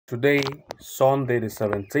Today, Sunday the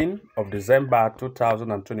 17th of December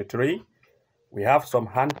 2023, we have some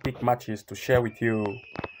hand-picked matches to share with you,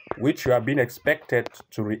 which you have been expected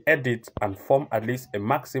to re-edit and form at least a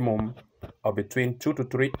maximum of between 2 to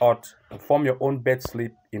 3 odds to form your own bet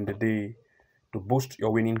slip in the day to boost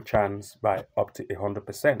your winning chance by up to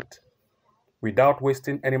 100%. Without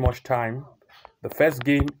wasting any much time, the first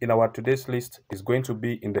game in our today's list is going to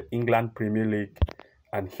be in the England Premier League,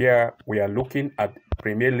 and here we are looking at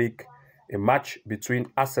Premier League, a match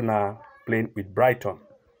between Arsenal playing with Brighton.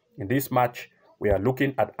 In this match, we are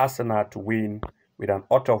looking at Arsenal to win with an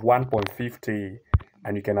odds of 1.50,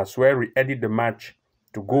 and you can as well re-edit the match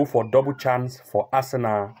to go for double chance for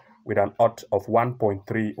Arsenal with an odds of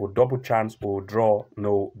 1.3 or double chance or draw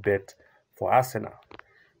no bet for Arsenal.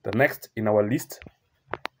 The next in our list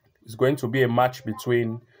is going to be a match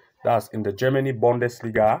between, that's in the Germany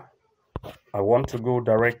Bundesliga. I want to go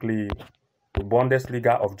directly to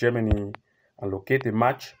Bundesliga of Germany and locate a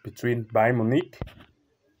match between Bayern Munich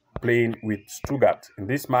playing with Stuttgart. In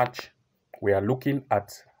this match, we are looking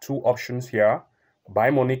at two options here.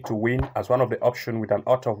 Bayern Munich to win as one of the options with an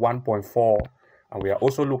odds of 1.4, and we are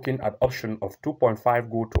also looking at option of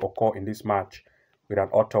 2.5 goal to occur in this match with an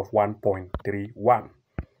odds of 1.31.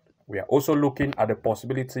 We are also looking at the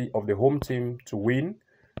possibility of the home team to win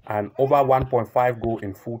and over 1.5 goal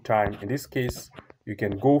in full time. In this case, you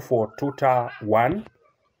can go for total 1,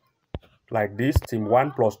 like this, team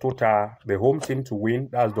 1 plus total, the home team to win,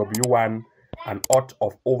 that's W1, and odds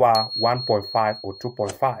of over 1.5 or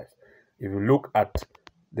 2.5. If you look at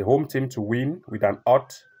the home team to win with an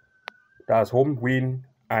odds, that's home win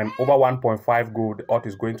and over 1.5 goal, the odds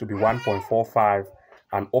is going to be 1.45.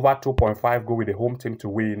 And over 2.5 goal with the home team to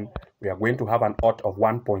win, we are going to have an odds of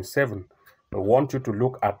 1.7. I want you to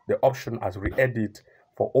look at the option as re-edit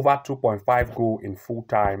for over 2.5 goal in full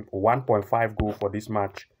time or 1.5 goal for this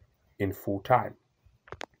match in full time.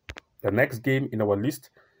 The next game in our list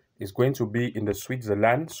is going to be in the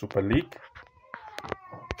Switzerland Super League.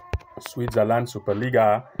 Switzerland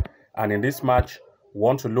Superliga, and in this match, we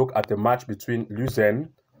want to look at the match between Luzern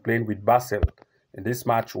playing with Basel. In this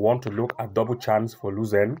match, we want to look at double chance for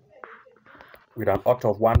Luzern with an odds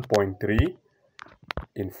of 1.3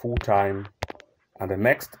 in full time. And the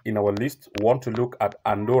next in our list, we want to look at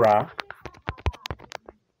Andorra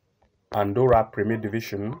Premier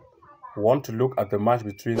Division. We want to look at the match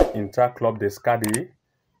between Interclub d'Escade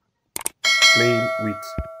playing with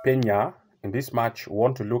Peña. In this match, we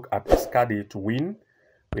want to look at Escade to win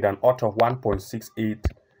with an odds of 1.68.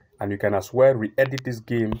 And you can as well re-edit this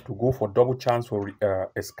game to go for double chance for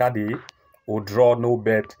Escade or draw no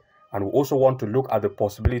bet. And we also want to look at the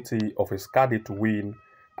possibility of Escade to win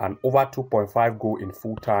and over 2.5 goal in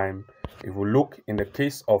full time. If we look in the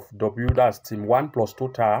case of W, that's team 1 plus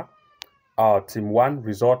total, team 1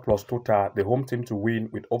 result plus total, the home team to win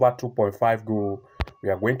with over 2.5 goal, we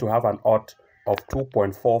are going to have an odds of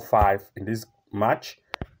 2.45 in this match.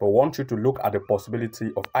 But I want you to look at the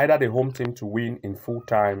possibility of either the home team to win in full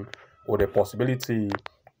time or the possibility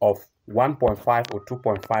of 1.5 or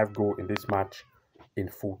 2.5 goal in this match in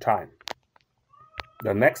full time.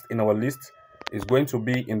 The next in our list is going to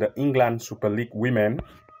be in the England Super League Women.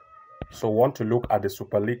 So I want to look at the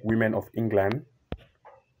Super League Women of England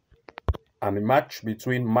and the match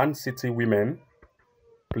between Man City Women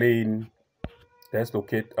playing, let's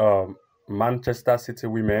locate Manchester City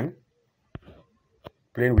Women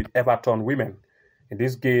playing with Everton Women. In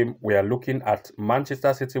this game, we are looking at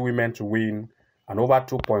Manchester City Women to win and over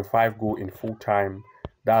 2.5 goal in full time.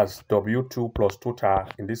 That's W2 plus total.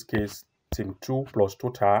 In this case, team 2 plus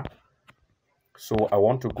total. So I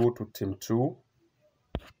want to go to team 2.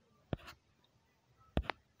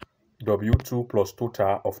 W2 plus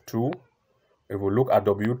total of 2. If we look at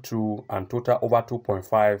W2 and total over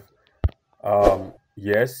 2.5,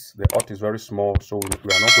 yes, the odds is very small, so we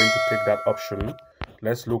are not going to take that option.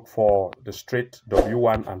 Let's look for the straight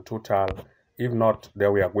W1 and total. If not,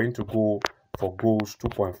 then we are going to go for goals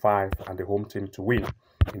 2.5 and the home team to win.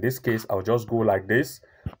 In this case, I'll just go like this.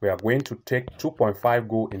 We are going to take 2.5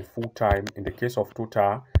 goal in full time. In the case of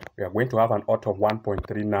total, we are going to have an odds of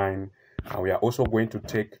 1.39. And we are also going to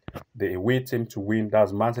take the away team to win.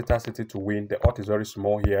 That's Manchester City to win. The odds is very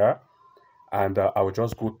small here. And I will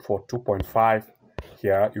just go for 2.5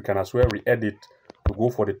 here. You can as well re-edit to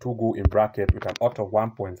go for the 2 goal in bracket with an odds of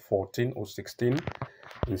 1.14 or 16.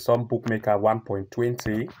 In some bookmaker,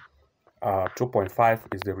 1.20. 2.5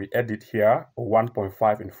 is the re-edit here, or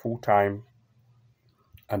 1.5 in full time.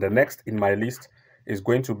 And the next in my list is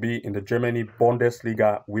going to be in the Germany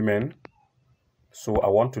Bundesliga Women. So I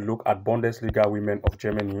want to look at Bundesliga Women of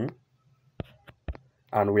Germany.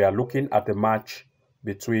 And we are looking at the match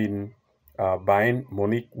between Bayern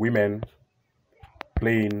Munich women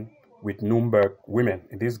playing with Nuremberg women.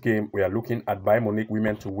 In this game, we are looking at Bayern Munich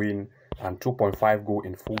women to win and 2.5 goal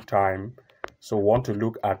in full time. So we want to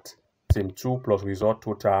look at team 2 plus result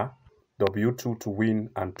total, W2 to win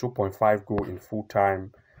and 2.5 goal in full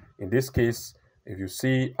time. In this case, if you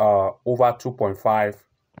see over 2.5,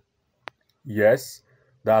 yes,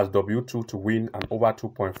 that's W2 to win and over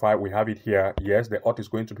 2.5. We have it here. Yes, the odds is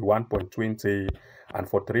going to be 1.20, and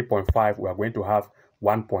for 3.5, we are going to have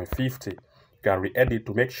 1.50. You can re-edit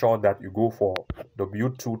to make sure that you go for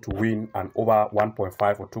W2 to win and over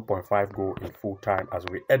 1.5 or 2.5 goal in full time as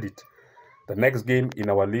we edit. The next game in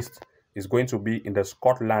our list is going to be in the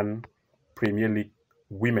Scotland Premier League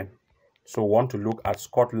women. So we want to look at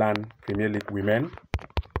Scotland Premier League women.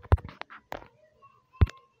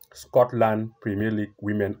 Scotland Premier League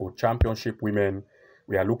women or Championship women.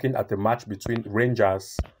 We are looking at the match between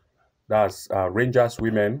Rangers, that's Rangers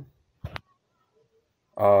women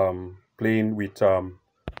playing with,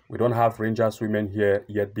 we don't have Rangers women here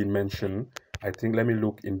yet been mentioned. I think, let me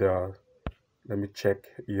look in the, let me check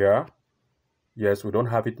here. Yes, we don't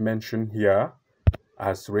have it mentioned here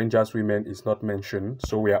as Rangers women is not mentioned.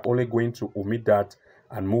 So we are only going to omit that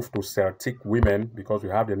and move to Celtic women because we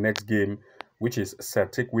have the next game, which is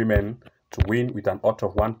Celtic women to win with an odds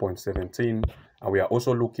of 1.17. And we are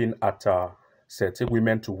also looking at Celtic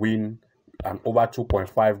women to win and over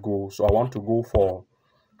 2.5 goals. So I want to go for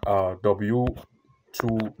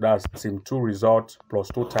W2, that's team 2 result plus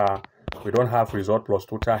total. We don't have result plus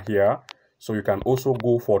total here. So you can also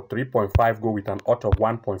go for 3.5 goal with an odds of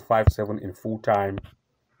 1.57 in full time.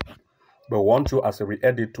 But we want you as a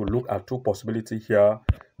re-edit to look at two possibilities here.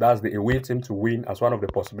 That's the away team to win as one of the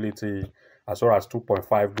possibility, as well as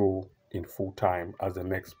 2.5 goal in full time as the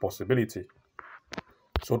next possibility.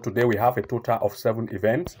 So today we have a total of 7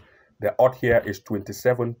 events. The odd here is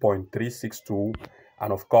 27.362.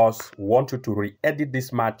 And of course, we want you to re-edit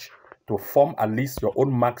this match to form at least your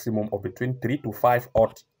own maximum of between 3 to 5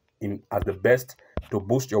 odds in as the best to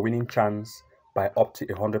boost your winning chance by up to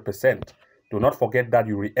 100%. Do not forget that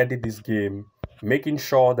you re-edit this game, making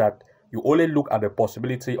sure that you only look at the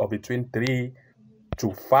possibility of between 3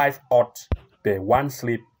 to 5 odds per one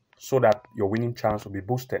slip so that your winning chance will be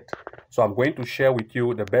boosted. So I'm going to share with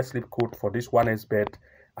you the best slip code for this 1xBet,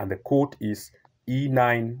 and the code is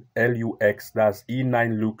E9LUX. That's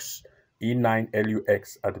E9LUX,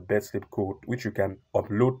 E9LUX at the best slip code, which you can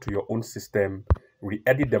upload to your own system,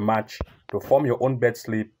 re-edit the match to form your own bet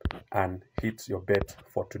slip and hit your bet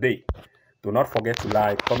for today. Do not forget to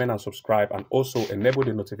like, comment and subscribe, and also enable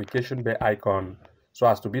the notification bell icon so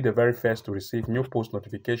as to be the very first to receive new post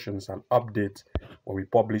notifications and updates when we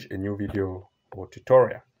publish a new video or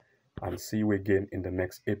tutorial. And see you again in the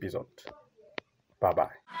next episode. Bye-bye.